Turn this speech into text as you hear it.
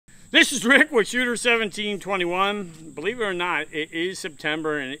This is Rick with Shooter 1721. Believe it or not, it is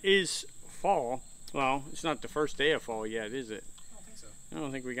September and it is fall. Well, it's not the first day of fall yet, is it? I don't think so. I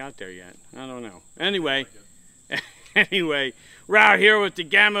don't think we got there yet. I don't know. Anyway, we're out here with the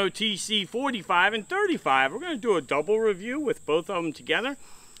GAMO TC45 and 35. We're going to do a double review with both of them together.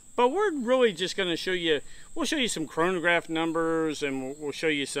 But we're really just going to show you, we'll show you some chronograph numbers, and we'll show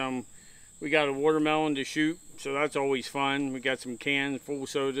you some, we got a watermelon to shoot, so that's always fun. We got some canned full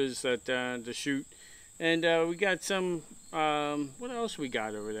sodas that to shoot. And we got some, what else we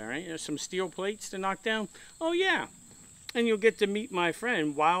got over there, right? Some steel plates to knock down. Oh yeah, and you'll get to meet my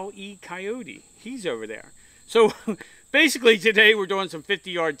friend, Wild E. Coyote. He's over there. So basically today we're doing some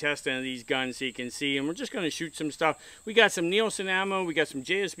 50-yard testing of these guns so you can see, and we're just going to shoot some stuff. We got some Nielsen ammo, we got some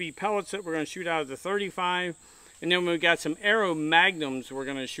JSB pellets that we're going to shoot out of the 35, and then we got some Aero Magnums we're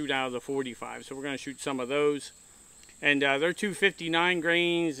going to shoot out of the 45. So we're going to shoot some of those. And they're 259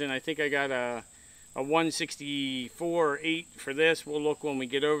 grains, and I think I got a 164 or 8 for this. We'll look when we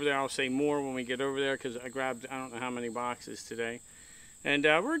get over there. I'll say more when we get over there because I grabbed I don't know how many boxes today. And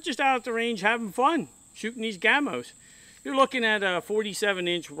we're just out at the range having fun, shooting these GAMOs. You're looking at a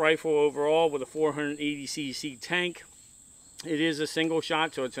 47-inch rifle overall with a 480cc tank. It is a single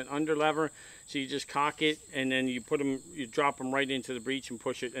shot, so it's an under lever. So you just cock it, and then you put them, you drop them right into the breech and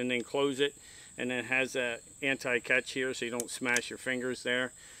push it, and then close it. And then it has a anti-catch here, so you don't smash your fingers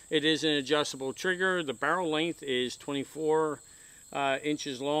there. It is an adjustable trigger. The barrel length is 24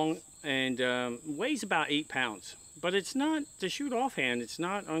 inches long and weighs about 8 pounds. But it's not to shoot offhand. It's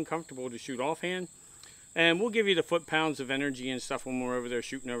not uncomfortable to shoot offhand. And we'll give you the foot-pounds of energy and stuff when we're over there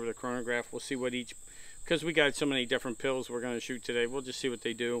shooting over the chronograph. We'll see what each, because we got so many different pills we're going to shoot today. We'll just see what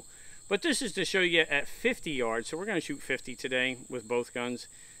they do. But this is to show you at 50 yards. So we're going to shoot 50 today with both guns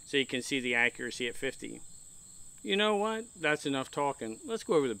so you can see the accuracy at 50. You know what? That's enough talking. Let's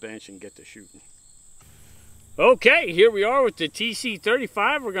go over the bench and get to shooting. Okay, here we are with the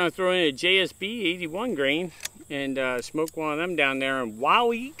TC35. We're going to throw in a JSB 81 grain and smoke one of them down there. And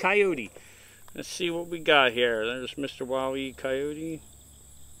Wild E. Coyote. Let's see what we got here. There's Mr. Wild E. Coyote.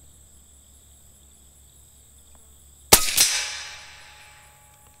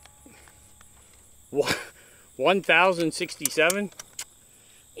 What? 1,067.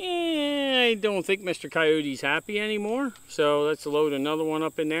 I don't think Mr. Coyote's happy anymore. So let's load another one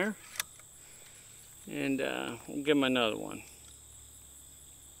up in there. And we'll give him another one.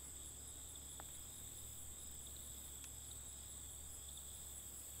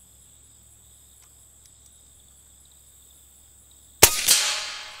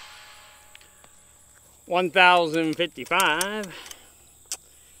 $1,055.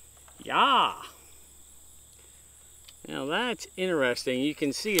 Yeah. Now that's interesting. You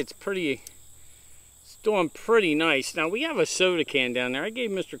can see it's doing pretty nice. Now we have a soda can down there. I gave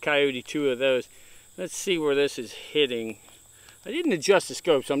Mr. Coyote 2 of those. Let's see where this is hitting. I didn't adjust the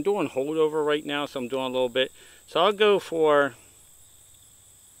scope, so I'm doing holdover right now, so I'm doing a little bit. So I'll go for,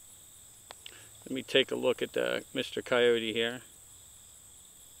 let me take a look at the Mr. Coyote here.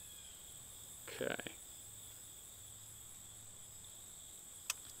 Okay.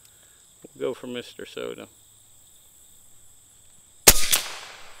 We'll go for Mr. Soda.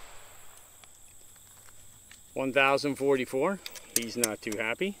 $1,044. He's not too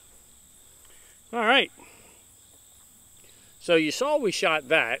happy. All right. So you saw we shot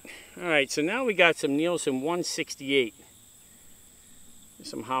that. All right. So now we got some Nielsen 168.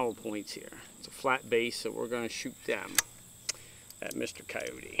 Some hollow points here. It's a flat base, so we're going to shoot them at Mr.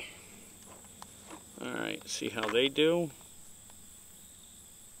 Coyote. All right. See how they do.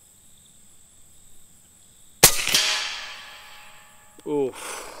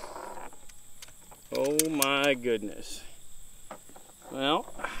 Oof. Oh my goodness.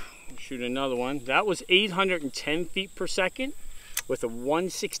 Well, shoot another one. That was 810 feet per second with a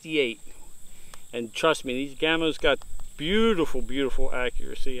 168. And trust me, these GAMOs got beautiful, beautiful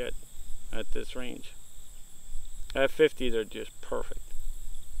accuracy at this range. At 50, they're just perfect.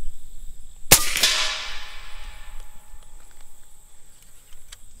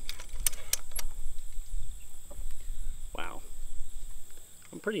 Wow.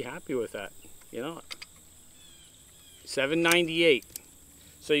 I'm pretty happy with that. You know, 798.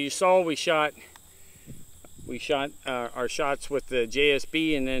 So you saw we shot our shots with the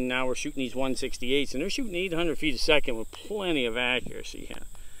JSB, and then now we're shooting these 168s, and they're shooting 800 feet a second with plenty of accuracy here.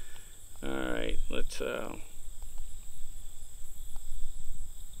 All right, let's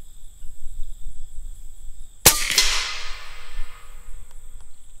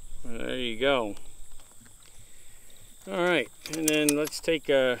there you go. All right, and then let's take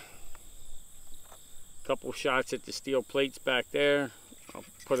a couple shots at the steel plates back there. I'll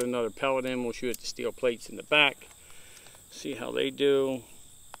put another pellet in. We'll shoot at the steel plates in the back. See how they do.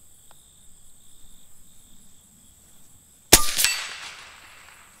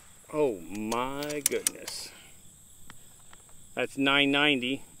 Oh my goodness. That's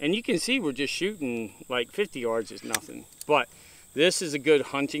 990. And you can see we're just shooting like 50 yards is nothing. But this is a good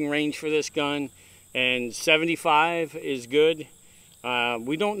hunting range for this gun. And 75 is good.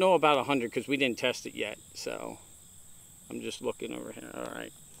 We don't know about 100 because we didn't test it yet. So I'm just looking over here. All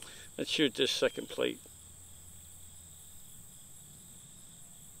right. Let's shoot this second plate.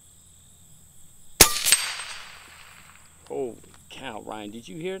 Holy cow, Ryan, did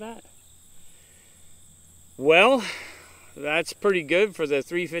you hear that? Well, that's pretty good for the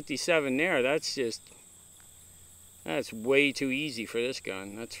 357 there. That's way too easy for this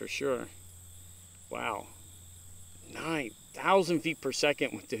gun, that's for sure. Wow. 9,000 feet per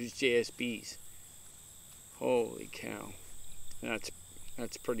second with those JSBs. Holy cow. That's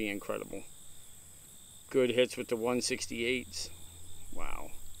pretty incredible. Good hits with the 168s. Wow.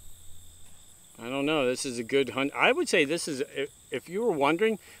 I don't know. This is a good hunt. I would say this is, if you were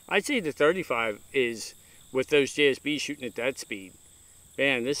wondering, I'd say the 35 is, with those JSBs shooting at that speed.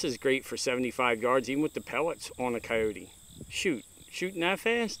 Man, this is great for 75 yards, even with the pellets on a coyote. Shooting that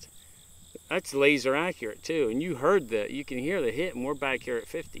fast? That's laser accurate too. And you can hear the hit, and we're back here at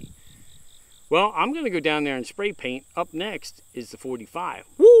 50. Well, I'm going to go down there and spray paint. Up next is the 45.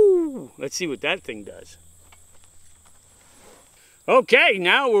 Woo! Let's see what that thing does. Okay,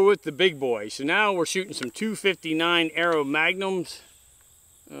 now we're with the big boy. So now we're shooting some 259 Aero Magnums.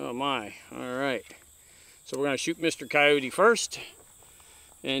 Oh my, all right. So we're gonna shoot Mr. Coyote first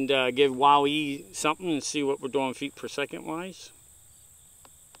and give Wowie something and see what we're doing feet per second wise.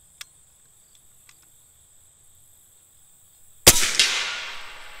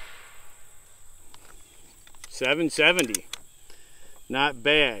 .770, not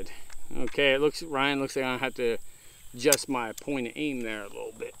bad. Okay, Ryan looks like I have to adjust my point of aim there a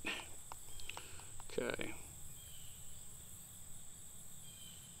little bit. Okay.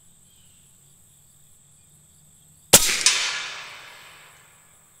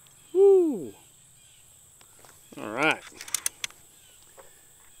 Woo! All right.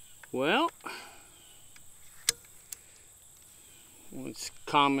 Well, let's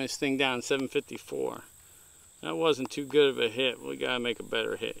calm this thing down. 754. That wasn't too good of a hit. We gotta make a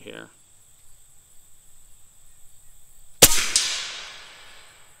better hit here.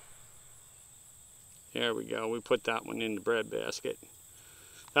 There we go. We put that one in the breadbasket.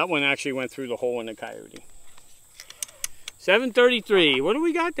 That one actually went through the hole in the coyote. 733. What do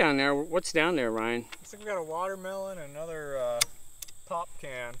we got down there? What's down there, Ryan? I think we got a watermelon and another pop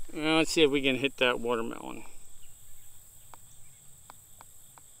can. Well, let's see if we can hit that watermelon.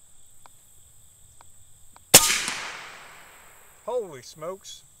 Holy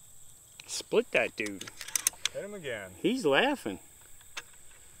smokes. Split that dude. Hit him again. He's laughing.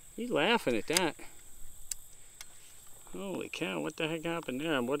 He's laughing at that. Holy cow, what the heck happened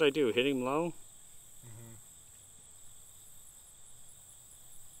there? What'd I do? Hit him low?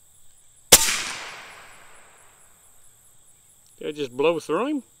 Did I just blow through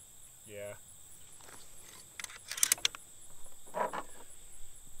him? Yeah.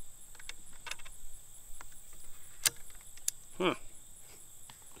 Huh.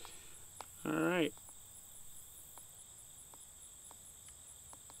 All right.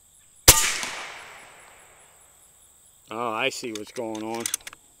 Oh, I see what's going on.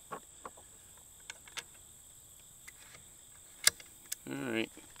 All right.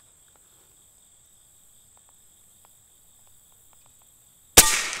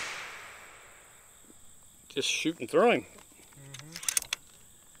 Just shooting through him.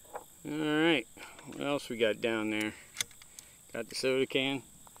 All right. What else we got down there? Got the soda can.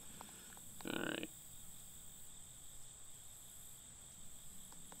 All right.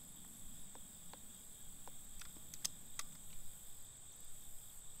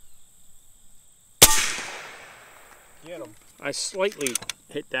 Get him. I slightly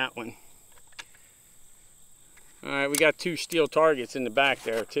hit that one. All right, we got two steel targets in the back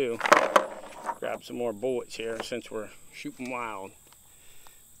there too. Grab some more bullets here since we're shooting wild.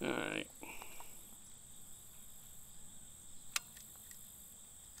 All right.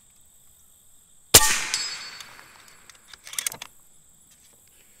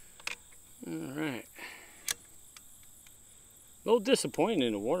 All right. A little disappointed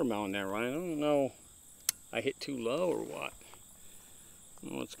in the watermelon there, Ryan. I don't know. I hit too low or what? I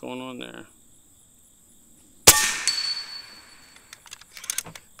don't know what's going on there.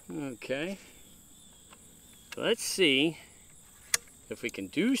 Okay. Let's see if we can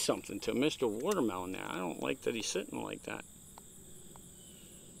do something to Mr. Watermelon now. I don't like that he's sitting like that.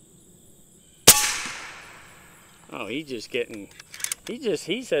 Oh, he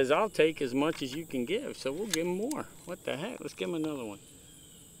says, I'll take as much as you can give, so we'll give him more. What the heck? Let's give him another one.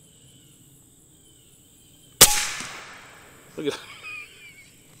 Look at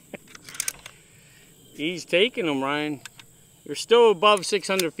He's taking them, Ryan. You're still above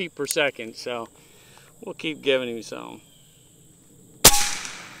 600 feet per second, so we'll keep giving him some.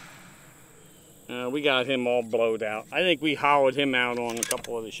 We got him all blowed out. I think we hollowed him out on a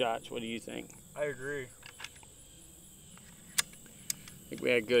couple of the shots. What do you think? I agree. I think we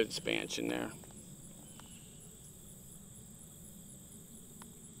had good expansion there.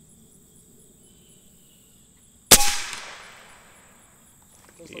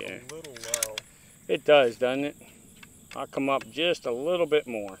 Yeah. A little low. It does, doesn't it? I'll come up just a little bit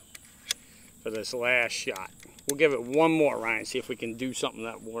more for this last shot. We'll give it one more, Ryan, see if we can do something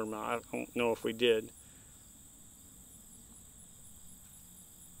that watermelon. I don't know if we did.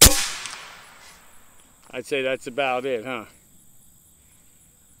 I'd say that's about it, huh?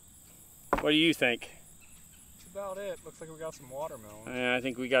 What do you think? That's about it. Looks like we got some watermelon. Yeah, I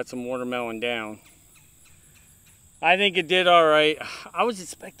think we got some watermelon down. I think it did all right. I was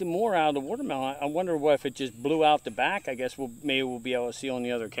expecting more out of the watermelon. I wonder what if it just blew out the back. I guess maybe we'll be able to see on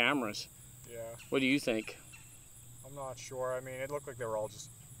the other cameras. Yeah. What do you think? I'm not sure. I mean, it looked like they were all just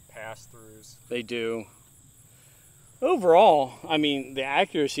pass-throughs. They do. Overall, I mean, the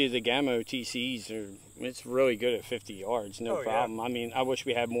accuracy of the GAMO TCs it's really good at 50 yards, no problem. Yeah. I mean, I wish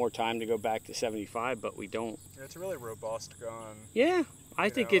we had more time to go back to 75, but we don't. It's a really robust gun. Yeah, I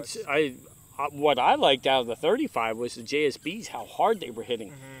think what I liked out of the 35 was the JSBs, how hard they were hitting.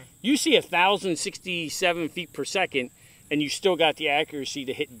 Mm-hmm. You see 1,067 feet per second, and you still got the accuracy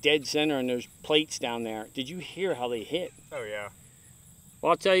to hit dead center in those plates down there. Did you hear how they hit? Oh, yeah. Well,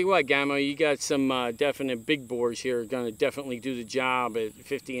 I'll tell you what, GAMO, you got some definite big bores here. Going to definitely do the job at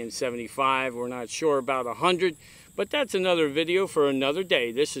 50 and 75. We're not sure about 100, but that's another video for another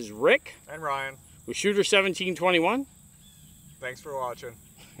day. This is Rick. And Ryan. With Shooter 1721. Thanks for watching.